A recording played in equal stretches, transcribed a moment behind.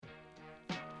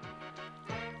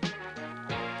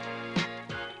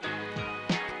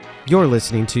You're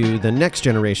listening to the Next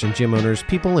Generation Gym Owners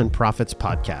People and Profits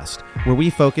podcast, where we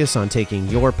focus on taking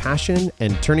your passion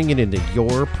and turning it into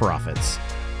your profits.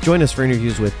 Join us for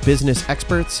interviews with business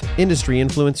experts, industry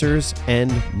influencers,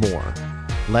 and more.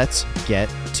 Let's get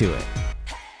to it.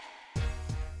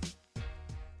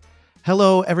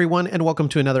 Hello, everyone, and welcome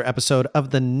to another episode of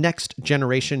the Next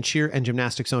Generation Cheer and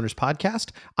Gymnastics Owners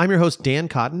podcast. I'm your host, Dan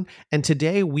Cotton, and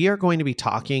today we are going to be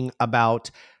talking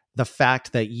about the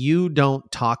fact that you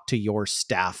don't talk to your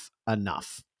staff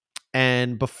enough.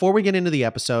 And before we get into the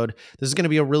episode, this is going to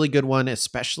be a really good one,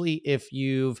 especially if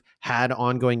you've had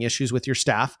ongoing issues with your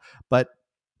staff. But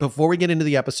before we get into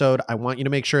the episode, I want you to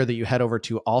make sure that you head over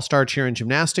to All Star Cheer and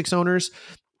Gymnastics Owners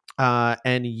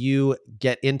and you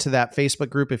get into that Facebook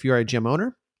group if you are a gym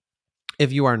owner.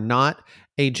 If you are not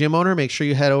a gym owner, make sure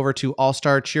you head over to All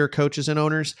Star Cheer Coaches and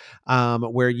Owners,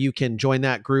 where you can join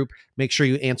that group. Make sure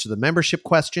you answer the membership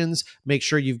questions. Make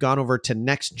sure you've gone over to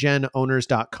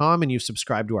nextgenowners.com and you've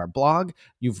subscribed to our blog.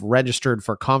 You've registered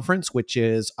for conference, which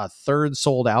is a third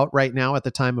sold out right now at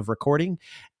the time of recording.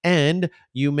 And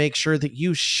you make sure that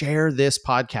you share this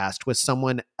podcast with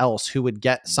someone else who would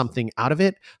get something out of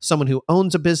it, someone who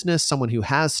owns a business, someone who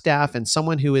has staff, and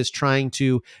someone who is trying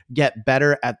to get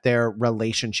better at their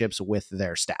relationships with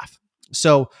their staff.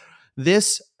 So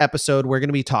this episode, we're going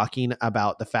to be talking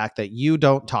about the fact that you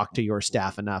don't talk to your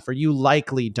staff enough, or you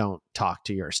likely don't talk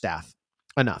to your staff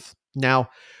enough. Now,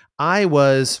 I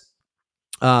was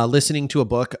listening to a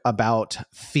book about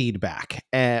feedback,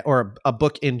 or a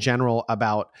book in general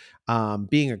about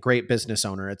being a great business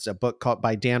owner. It's a book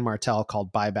by Dan Martell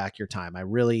called Buy Back Your Time. I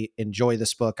really enjoy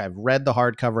this book. I've read the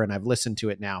hardcover and I've listened to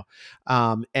it now.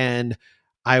 And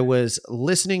I was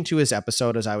listening to his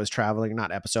episode as I was traveling,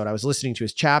 I was listening to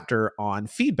his chapter on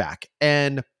feedback,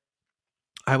 and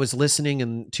I was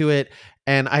listening to it,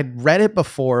 and I'd read it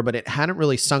before, but it hadn't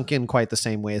really sunk in quite the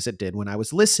same way as it did when I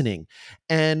was listening.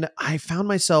 And I found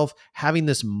myself having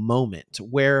this moment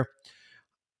where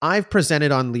I've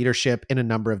presented on leadership in a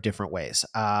number of different ways.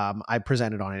 I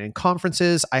presented on it in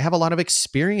conferences. I have a lot of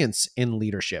experience in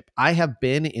leadership. I have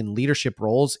been in leadership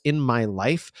roles in my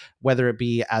life, whether it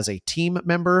be as a team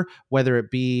member, whether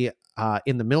it be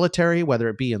in the military, whether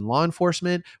it be in law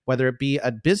enforcement, whether it be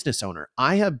a business owner.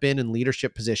 I have been in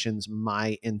leadership positions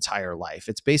my entire life.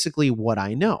 It's basically what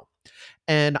I know.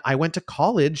 And I went to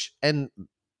college, and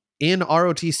in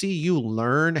ROTC, you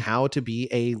learn how to be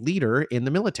a leader in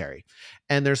the military.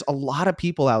 And there's a lot of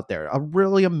people out there,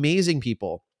 really amazing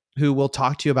people, who will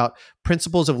talk to you about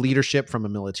principles of leadership from a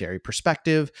military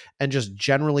perspective and just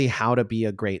generally how to be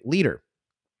a great leader.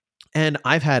 And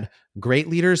I've had great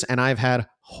leaders and I've had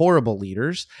horrible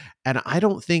leaders. And I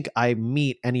don't think I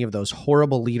meet any of those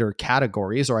horrible leader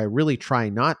categories, or I really try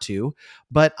not to,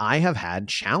 but I have had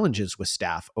challenges with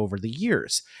staff over the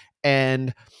years.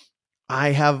 And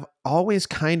I have always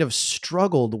kind of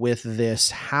struggled with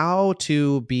this, how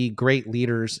to be great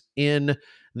leaders in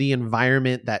the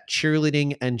environment that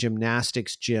cheerleading and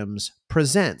gymnastics gyms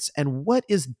presents. And what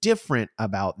is different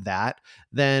about that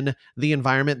than the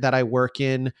environment that I work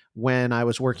in when I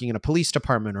was working in a police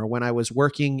department, or when I was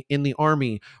working in the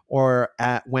Army, or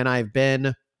when I've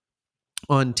been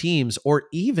on teams, or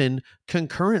even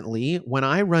concurrently when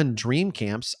I run dream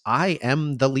camps. I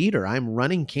am the leader. I'm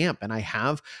running camp and I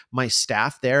have my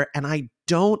staff there, and I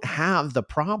don't have the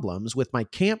problems with my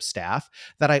camp staff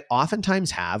that I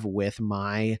oftentimes have with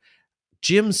my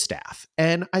gym staff.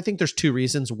 And I think there's two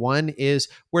reasons. One is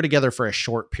we're together for a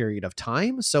short period of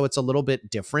time, so it's a little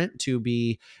bit different it's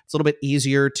a little bit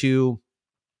easier to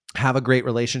have a great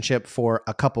relationship for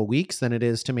a couple weeks than it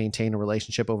is to maintain a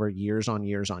relationship over years on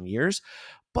years on years.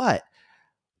 But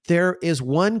there is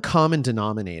one common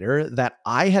denominator that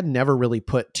I had never really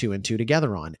put two and two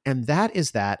together on. And that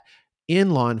is that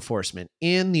in law enforcement,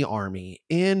 in the Army,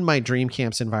 in my dream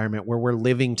camps environment where we're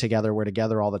living together, we're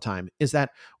together all the time, is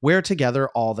that we're together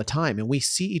all the time and we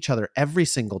see each other every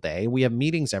single day. We have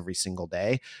meetings every single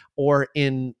day. Or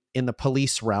in the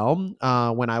police realm,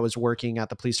 when I was working at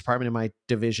the police department in my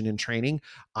division in training,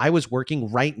 I was working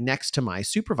right next to my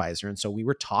supervisor. And so we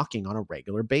were talking on a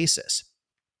regular basis.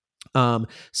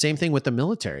 Same thing with the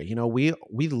military. You know, we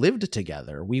lived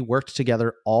together, we worked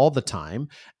together all the time.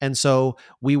 And so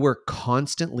we were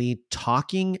constantly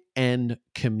talking and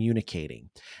communicating.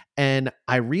 And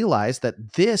I realized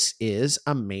that this is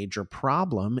a major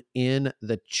problem in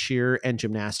the cheer and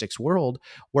gymnastics world,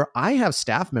 where I have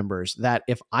staff members that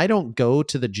if I don't go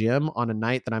to the gym on a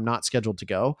night that I'm not scheduled to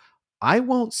go, I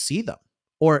won't see them.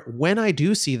 Or when I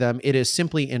do see them, it is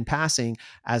simply in passing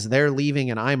as they're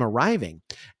leaving and I'm arriving.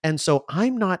 And so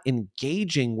I'm not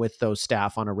engaging with those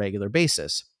staff on a regular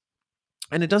basis.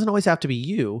 And it doesn't always have to be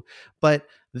you, but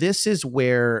this is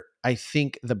where I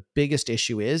think the biggest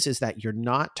issue is that you're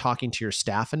not talking to your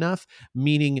staff enough,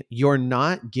 meaning you're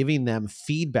not giving them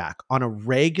feedback on a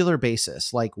regular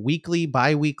basis, like weekly,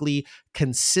 bi-weekly,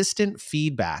 consistent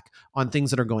feedback on things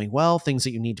that are going well, things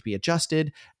that you need to be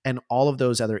adjusted, and all of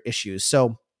those other issues.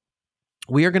 So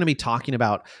we are going to be talking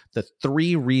about the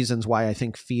 3 reasons why I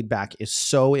think feedback is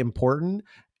so important,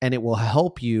 and it will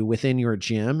help you within your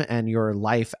gym and your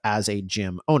life as a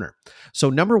gym owner.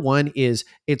 So, number 1 is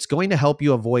it's going to help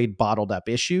you avoid bottled up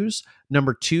issues.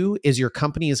 Number 2 is your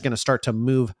company is going to start to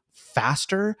move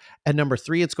faster. And number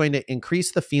 3, it's going to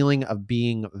increase the feeling of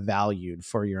being valued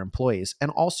for your employees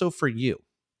and also for you.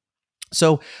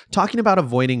 So, talking about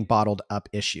avoiding bottled up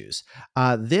issues,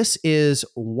 this is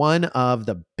one of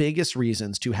the biggest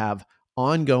reasons to have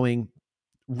ongoing,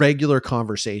 regular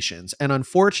conversations. And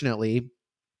unfortunately,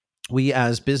 we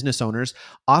as business owners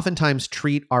oftentimes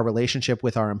treat our relationship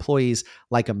with our employees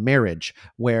like a marriage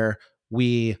where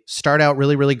we start out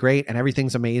really, really great and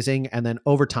everything's amazing. And then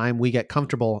over time, we get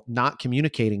comfortable not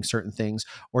communicating certain things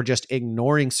or just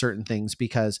ignoring certain things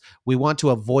because we want to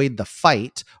avoid the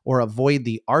fight or avoid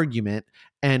the argument.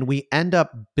 And we end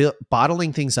up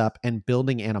bottling things up and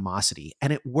building animosity.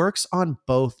 And it works on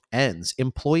both ends.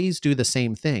 Employees do the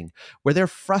same thing where they're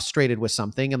frustrated with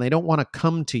something and they don't want to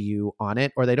come to you on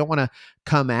it, or they don't want to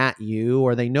come at you,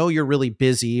 or they know you're really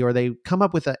busy, or they come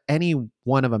up with any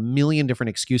one of a million different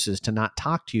excuses to not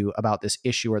talk to you about this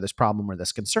issue or this problem or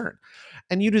this concern.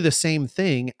 And you do the same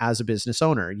thing as a business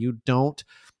owner. You don't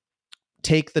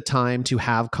take the time to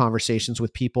have conversations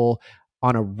with people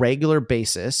on a regular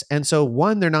basis. And so,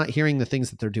 one, they're not hearing the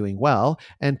things that they're doing well.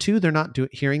 And two, they're not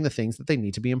hearing the things that they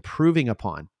need to be improving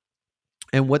upon.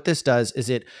 And what this does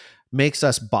is it makes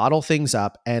us bottle things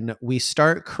up and we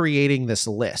start creating this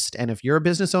list. And if you're a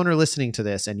business owner listening to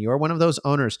this and you're one of those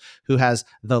owners who has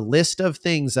the list of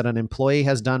things that an employee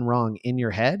has done wrong in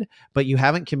your head, but you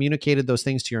haven't communicated those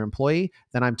things to your employee,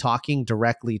 then I'm talking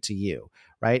directly to you,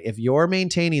 right? If you're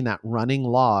maintaining that running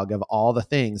log of all the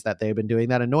things that they've been doing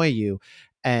that annoy you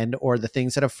and or the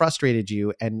things that have frustrated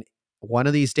you, and one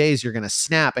of these days you're going to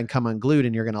snap and come unglued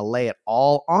and you're going to lay it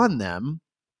all on them,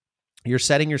 you're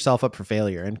setting yourself up for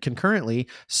failure. And concurrently,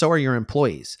 so are your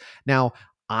employees. Now,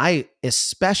 I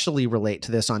especially relate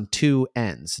to this on 2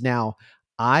 ends. Now,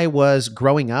 I was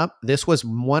growing up, this was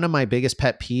one of my biggest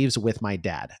pet peeves with my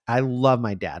dad. I love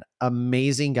my dad,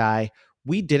 amazing guy.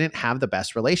 We didn't have the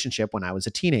best relationship when I was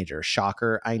a teenager.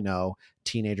 Shocker, I know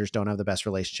teenagers don't have the best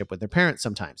relationship with their parents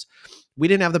sometimes. We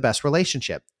didn't have the best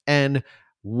relationship. And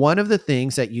one of the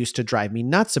things that used to drive me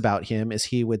nuts about him is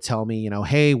he would tell me,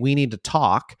 hey, we need to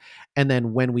talk. And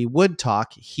then when we would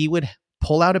talk, he would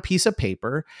pull out a piece of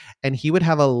paper and he would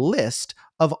have a list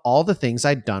of all the things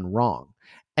I'd done wrong.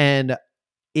 And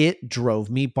it drove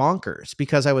me bonkers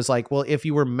because I was like, well, if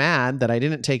you were mad that I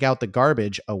didn't take out the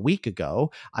garbage a week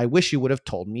ago, I wish you would have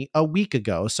told me a week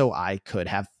ago so I could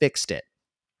have fixed it.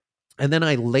 And then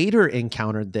I later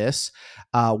encountered this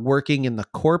working in the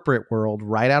corporate world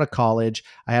right out of college.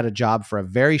 I had a job for a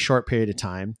very short period of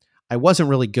time. I wasn't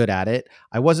really good at it.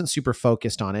 I wasn't super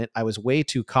focused on it. I was way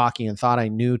too cocky and thought I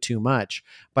knew too much.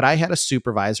 But I had a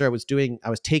supervisor. I was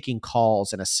taking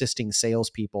calls and assisting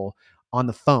salespeople on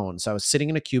the phone. So I was sitting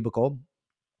in a cubicle,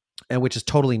 and which is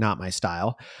totally not my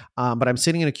style. But I'm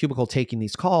sitting in a cubicle taking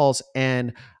these calls,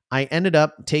 and I ended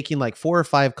up taking like 4 or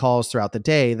 5 calls throughout the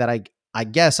day that I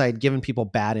guess I had given people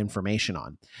bad information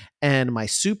on. And my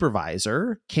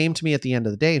supervisor came to me at the end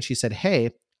of the day and she said,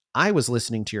 "Hey, I was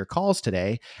listening to your calls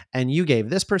today and you gave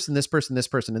this person, this person, this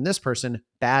person, and this person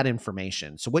bad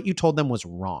information. So what you told them was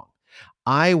wrong."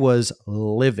 I was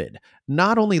livid.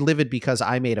 Not only livid because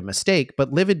I made a mistake,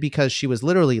 but livid because she was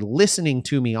literally listening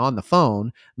to me on the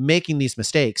phone, making these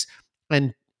mistakes,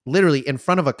 and literally in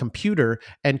front of a computer,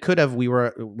 and we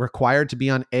were required to be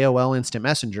on AOL Instant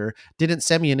Messenger, didn't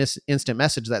send me an instant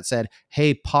message that said,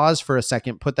 "Hey, pause for a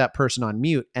second, put that person on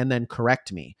mute, and then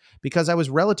correct me." Because I was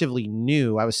relatively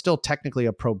new. I was still technically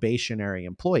a probationary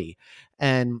employee.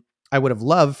 And I would have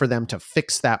loved for them to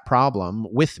fix that problem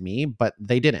with me, but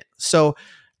they didn't. So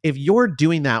if you're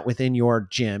doing that within your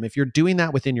gym, if you're doing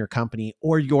that within your company,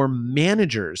 or your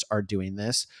managers are doing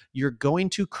this, you're going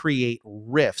to create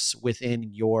rifts within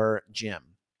your gym.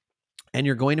 And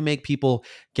you're going to make people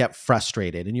get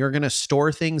frustrated, and you're going to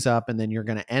store things up, and then you're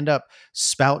going to end up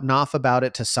spouting off about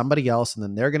it to somebody else. And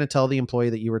then they're going to tell the employee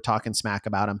that you were talking smack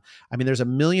about them. I mean, there's a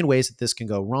million ways that this can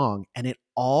go wrong, and it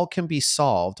all can be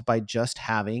solved by just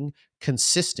having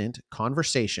consistent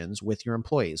conversations with your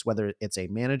employees, whether it's a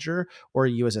manager or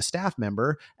you as a staff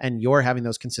member, and you're having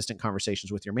those consistent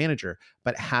conversations with your manager.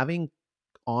 But having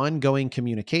ongoing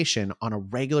communication on a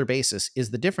regular basis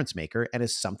is the difference maker, and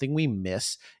is something we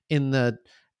miss in the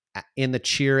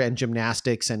cheer and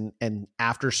gymnastics and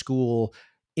after school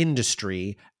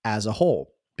industry as a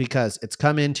whole, because it's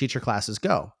come in, teach your classes,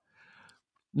 go.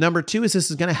 Number two is this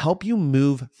is going to help you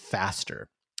move faster.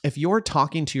 If you're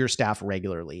talking to your staff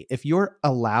regularly, if you're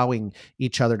allowing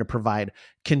each other to provide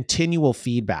continual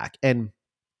feedback and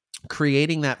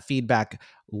creating that feedback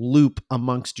loop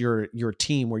amongst your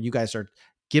team, where you guys are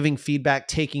giving feedback,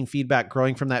 taking feedback,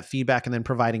 growing from that feedback, and then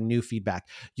providing new feedback,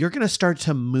 you're going to start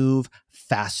to move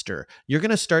faster. You're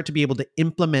going to start to be able to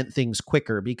implement things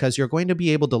quicker, because you're going to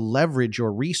be able to leverage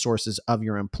your resources of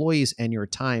your employees and your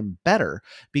time better,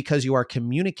 because you are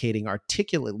communicating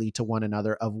articulately to one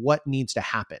another of what needs to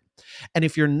happen. And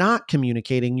if you're not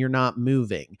communicating, you're not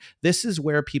moving. This is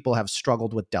where people have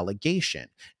struggled with delegation,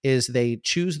 is they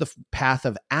choose the path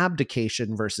of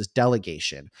abdication versus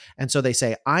delegation. And so they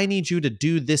say, I need you to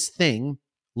do this thing.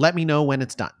 Let me know when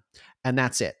it's done. And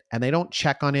that's it. And they don't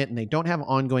check on it, and they don't have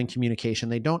ongoing communication.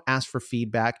 They don't ask for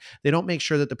feedback. They don't make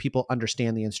sure that the people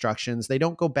understand the instructions. They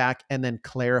don't go back and then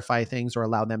clarify things or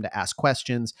allow them to ask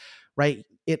questions, right?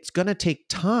 It's going to take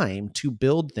time to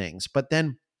build things, but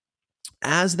then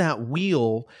as that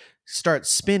wheel starts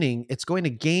spinning, it's going to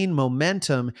gain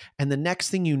momentum. And the next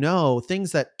thing you know,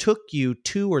 things that took you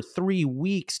 2 or 3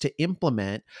 weeks to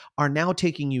implement are now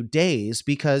taking you days,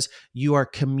 because you are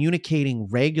communicating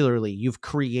regularly. You've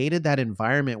created that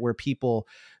environment where people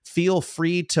feel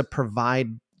free to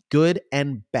provide good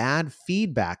and bad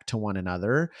feedback to one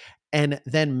another, and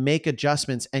then make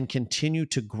adjustments and continue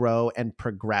to grow and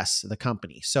progress the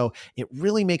company. So it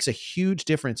really makes a huge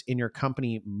difference in your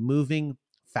company moving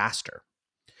faster.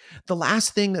 The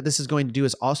last thing that this is going to do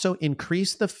is also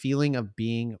increase the feeling of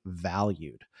being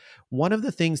valued. One of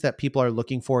the things that people are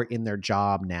looking for in their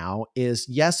job now is,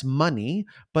 yes, money,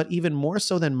 but even more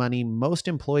so than money, most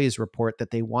employees report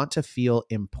that they want to feel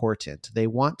important. They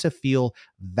want to feel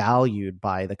valued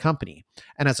by the company.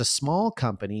 And as a small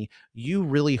company, you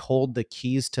really hold the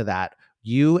keys to that.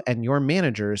 You and your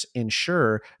managers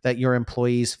ensure that your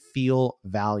employees feel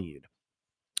valued.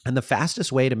 And the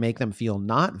fastest way to make them feel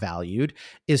not valued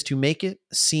is to make it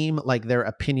seem like their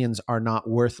opinions are not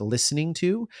worth listening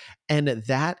to. And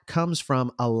that comes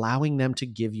from allowing them to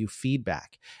give you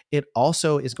feedback. It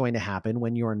also is going to happen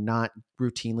when you're not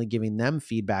routinely giving them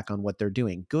feedback on what they're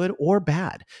doing, good or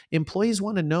bad. Employees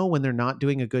want to know when they're not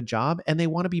doing a good job, and they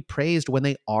want to be praised when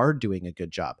they are doing a good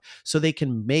job, so they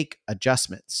can make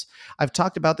adjustments. I've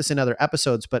talked about this in other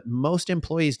episodes, but most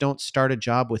employees don't start a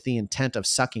job with the intent of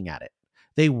sucking at it.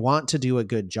 They want to do a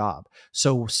good job.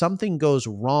 So something goes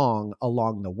wrong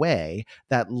along the way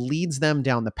that leads them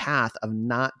down the path of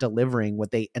not delivering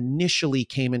what they initially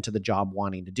came into the job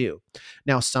wanting to do.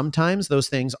 Now, sometimes those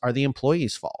things are the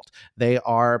employee's fault. They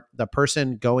are the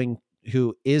person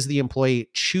who is the employee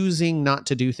choosing not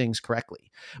to do things correctly.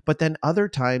 But then other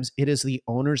times it is the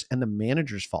owners and the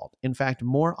manager's fault. In fact,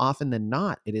 more often than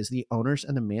not, it is the owners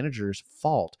and the manager's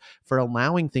fault for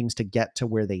allowing things to get to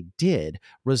where they did,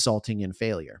 resulting in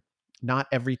failure. Not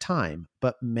every time,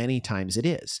 but many times it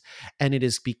is. And it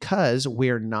is because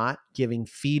we're not giving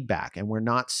feedback and we're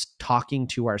not talking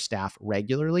to our staff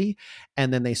regularly.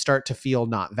 And then they start to feel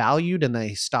not valued, and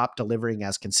they stop delivering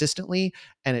as consistently,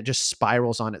 and it just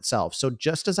spirals on itself. So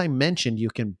just as I mentioned,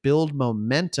 you can build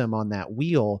momentum on that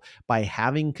wheel by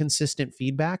having consistent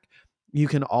feedback. You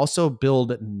can also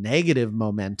build negative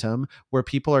momentum where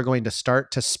people are going to start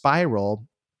to spiral.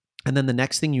 And then the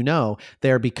next thing you know,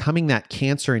 they're becoming that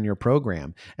cancer in your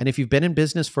program. And if you've been in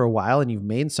business for a while and you've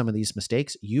made some of these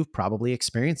mistakes, you've probably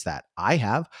experienced that. I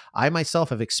have. I myself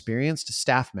have experienced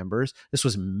staff members. This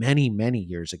was many, many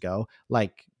years ago,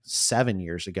 like 7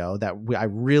 years ago, that I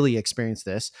really experienced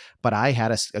this. But I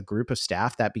had a group of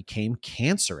staff that became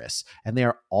cancerous, and they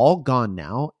are all gone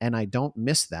now, and I don't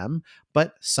miss them.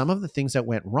 But some of the things that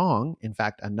went wrong, in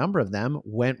fact, a number of them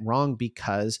went wrong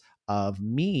because of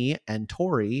me and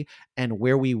Tori, and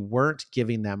where we weren't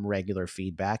giving them regular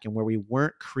feedback, and where we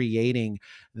weren't creating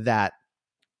that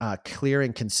clear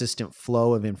and consistent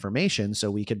flow of information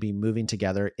so we could be moving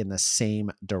together in the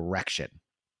same direction.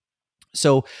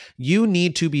 So you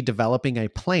need to be developing a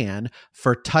plan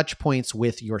for touch points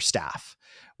with your staff.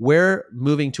 We're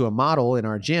moving to a model in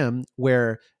our gym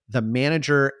where the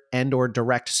manager and or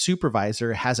direct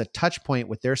supervisor has a touch point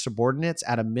with their subordinates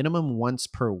at a minimum once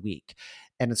per week.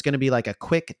 And it's going to be like a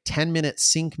quick 10-minute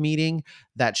sync meeting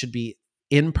that should be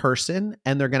in person,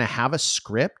 and they're going to have a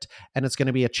script, and it's going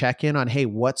to be a check-in on, hey,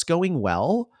 what's going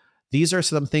well? These are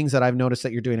some things that I've noticed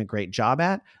that you're doing a great job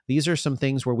at. These are some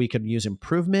things where we could use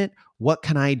improvement. What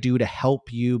can I do to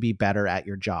help you be better at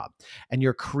your job? And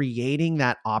you're creating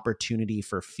that opportunity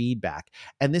for feedback.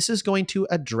 And this is going to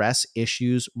address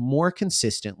issues more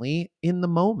consistently in the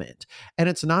moment. And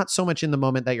it's not so much in the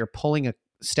moment that you're pulling a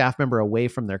staff member away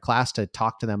from their class to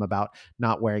talk to them about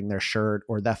not wearing their shirt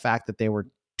or the fact that they were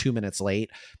 2 minutes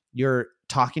late. You're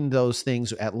talking those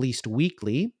things at least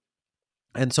weekly.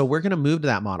 And so we're going to move to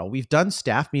that model. We've done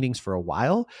staff meetings for a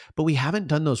while, but we haven't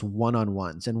done those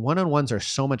one-on-ones. And one-on-ones are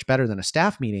so much better than a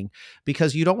staff meeting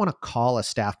because you don't want to call a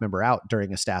staff member out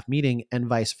during a staff meeting and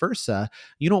vice versa.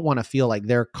 You don't want to feel like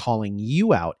they're calling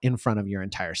you out in front of your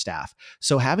entire staff.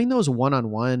 So having those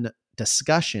one-on-one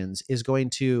discussions is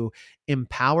going to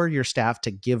empower your staff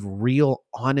to give real,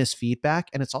 honest feedback.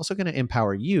 And it's also going to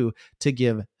empower you to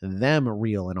give them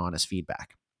real and honest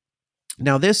feedback.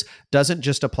 Now, this doesn't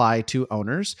just apply to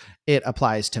owners. It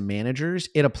applies to managers.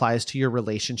 It applies to your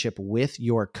relationship with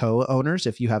your co-owners.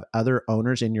 If you have other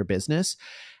owners in your business,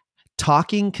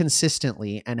 talking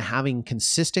consistently and having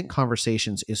consistent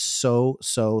conversations is so,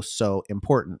 so, so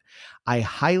important. I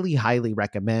highly, highly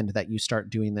recommend that you start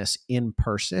doing this in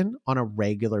person on a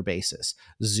regular basis.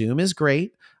 Zoom is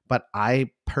great, but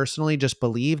I personally just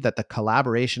believe that the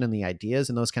collaboration and the ideas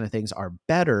and those kind of things are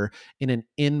better in an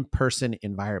in-person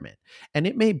environment. And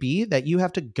it may be that you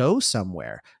have to go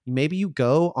somewhere. Maybe you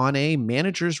go on a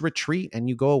manager's retreat and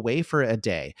you go away for a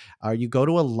day, or you go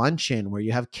to a luncheon where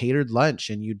you have catered lunch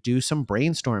and you do some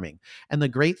brainstorming. And the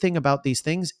great thing about these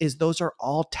things is those are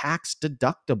all tax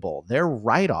deductible. They're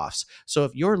write-offs. So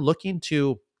if you're looking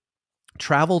to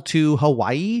travel to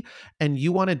Hawaii and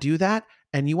you want to do that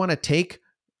and you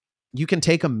can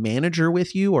take a manager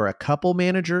with you or a couple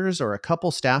managers or a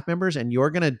couple staff members, and you're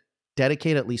going to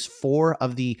dedicate at least 4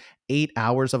 of the 8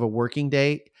 hours of a working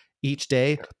day each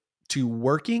day to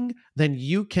working, then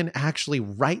you can actually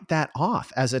write that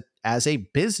off as a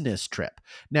business trip.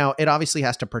 Now, it obviously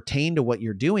has to pertain to what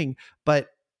you're doing, but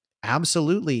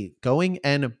absolutely going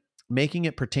and making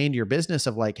it pertain to your business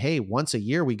of like, hey, once a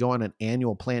year we go on an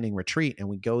annual planning retreat and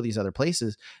we go these other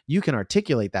places, you can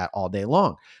articulate that all day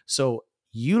long. So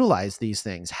utilize these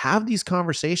things, have these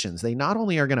conversations. They not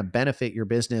only are going to benefit your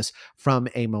business from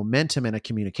a momentum and a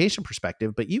communication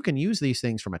perspective, but you can use these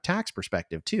things from a tax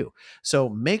perspective too. So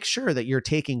make sure that you're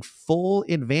taking full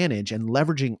advantage and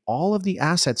leveraging all of the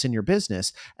assets in your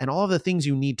business and all of the things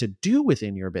you need to do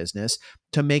within your business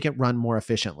to make it run more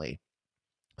efficiently.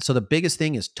 So the biggest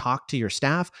thing is talk to your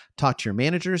staff, talk to your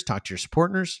managers, talk to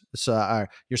your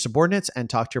your subordinates, and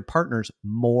talk to your partners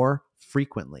more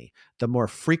frequently. The more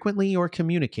frequently you're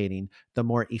communicating, the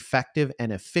more effective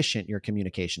and efficient your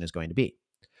communication is going to be.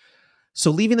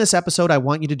 So leaving this episode, I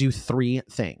want you to do 3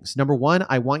 things. Number 1,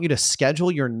 I want you to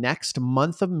schedule your next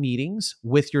month of meetings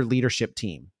with your leadership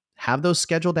team. Have those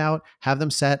scheduled out, have them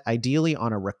set ideally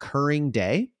on a recurring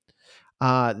day.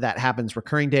 That happens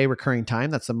recurring day, recurring time.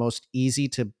 That's the most easy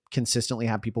to consistently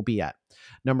have people be at.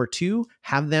 Number 2,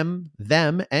 have them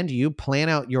and you plan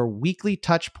out your weekly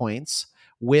touch points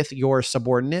with your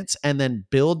subordinates and then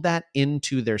build that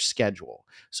into their schedule.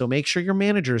 So make sure your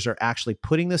managers are actually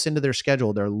putting this into their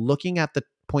schedule. They're looking at the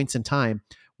points in time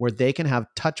where they can have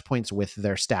touch points with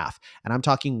their staff. And I'm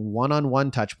talking one-on-one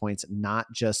touch points, not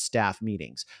just staff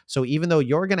meetings. So even though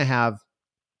you're going to have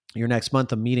your next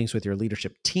month of meetings with your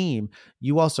leadership team,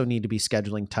 you also need to be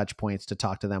scheduling touch points to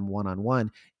talk to them one-on-one,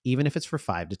 even if it's for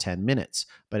 5 to 10 minutes.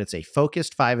 But it's a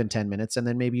focused 5 and 10 minutes. And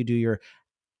then maybe you do your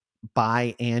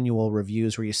biannual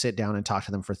reviews where you sit down and talk to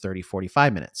them for 30,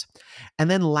 45 minutes. And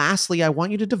then lastly, I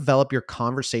want you to develop your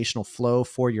conversational flow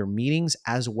for your meetings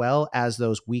as well as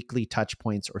those weekly touch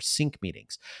points or sync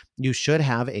meetings. You should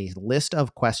have a list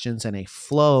of questions and a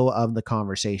flow of the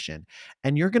conversation.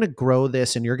 And you're going to grow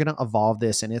this and you're going to evolve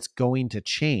this and it's going to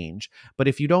change. But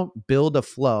if you don't build a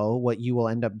flow, what you will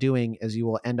end up doing is you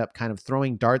will end up kind of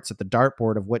throwing darts at the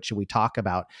dartboard of what should we talk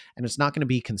about, and it's not going to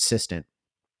be consistent.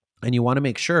 And you want to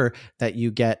make sure that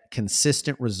you get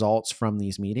consistent results from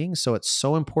these meetings. So it's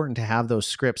so important to have those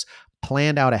scripts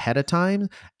planned out ahead of time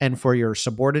and for your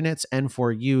subordinates and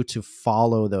for you to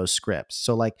follow those scripts.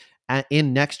 So like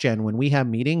in NextGen, when we have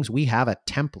meetings, we have a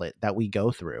template that we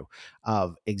go through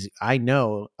of, I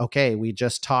know, okay, we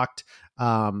just talked,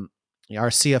 our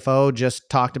CFO just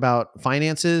talked about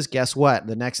finances. Guess what?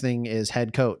 The next thing is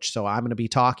head coach. So I'm going to be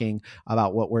talking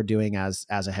about what we're doing as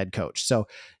a head coach. So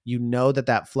you know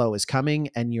that flow is coming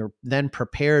and you're then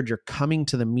prepared. You're coming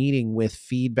to the meeting with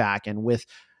feedback and with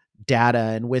data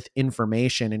and with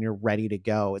information, and you're ready to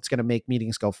go. It's going to make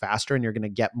meetings go faster and you're going to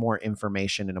get more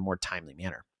information in a more timely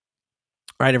manner.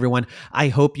 All right, everyone. I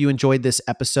hope you enjoyed this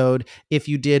episode. If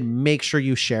you did, make sure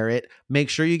you share it. Make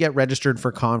sure you get registered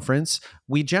for conference.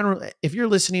 If you're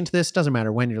listening to this, doesn't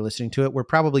matter when you're listening to it, we're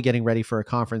probably getting ready for a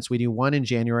conference. We do one in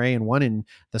January and one in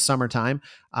the summertime.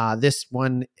 This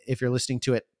one, if you're listening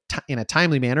to it in a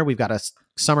timely manner, we've got a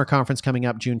summer conference coming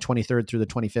up June 23rd through the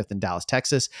 25th in Dallas,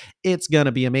 Texas. It's going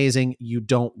to be amazing. You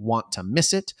don't want to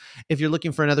miss it. If you're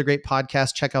looking for another great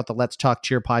podcast, check out the Let's Talk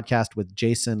Cheer podcast with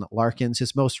Jason Larkins.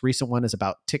 His most recent one is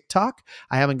about TikTok.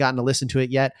 I haven't gotten to listen to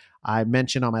it yet. I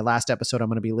mentioned on my last episode, I'm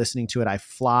going to be listening to it. I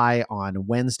fly on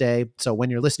Wednesday. So when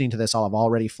you're listening to this, I'll have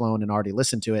already flown and already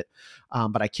listened to it.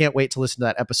 But I can't wait to listen to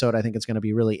that episode. I think it's going to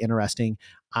be really interesting.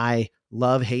 I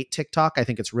hate TikTok. I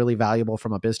think it's really valuable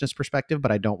from a business perspective,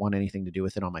 but I don't want anything to do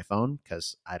with it on my phone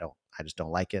because I just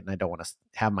don't like it. And I don't want to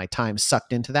have my time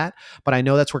sucked into that, but I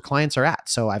know that's where clients are at.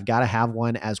 So I've got to have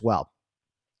one as well.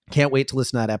 Can't wait to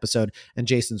listen to that episode. And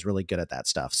Jason's really good at that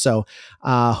stuff. So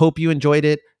hope you enjoyed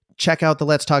it. Check out the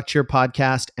Let's Talk Cheer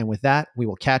podcast. And with that, we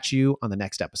will catch you on the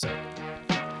next episode.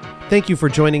 Thank you for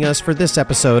joining us for this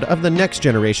episode of the Next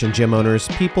Generation Gym Owners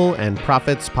People and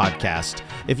Profits podcast.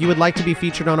 If you would like to be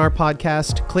featured on our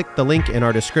podcast, click the link in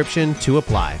our description to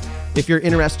apply. If you're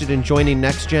interested in joining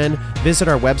NextGen, visit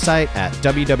our website at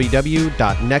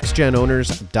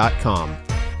www.nextgenowners.com.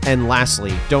 And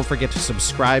lastly, don't forget to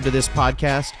subscribe to this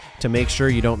podcast to make sure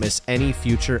you don't miss any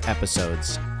future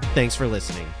episodes. Thanks for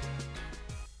listening.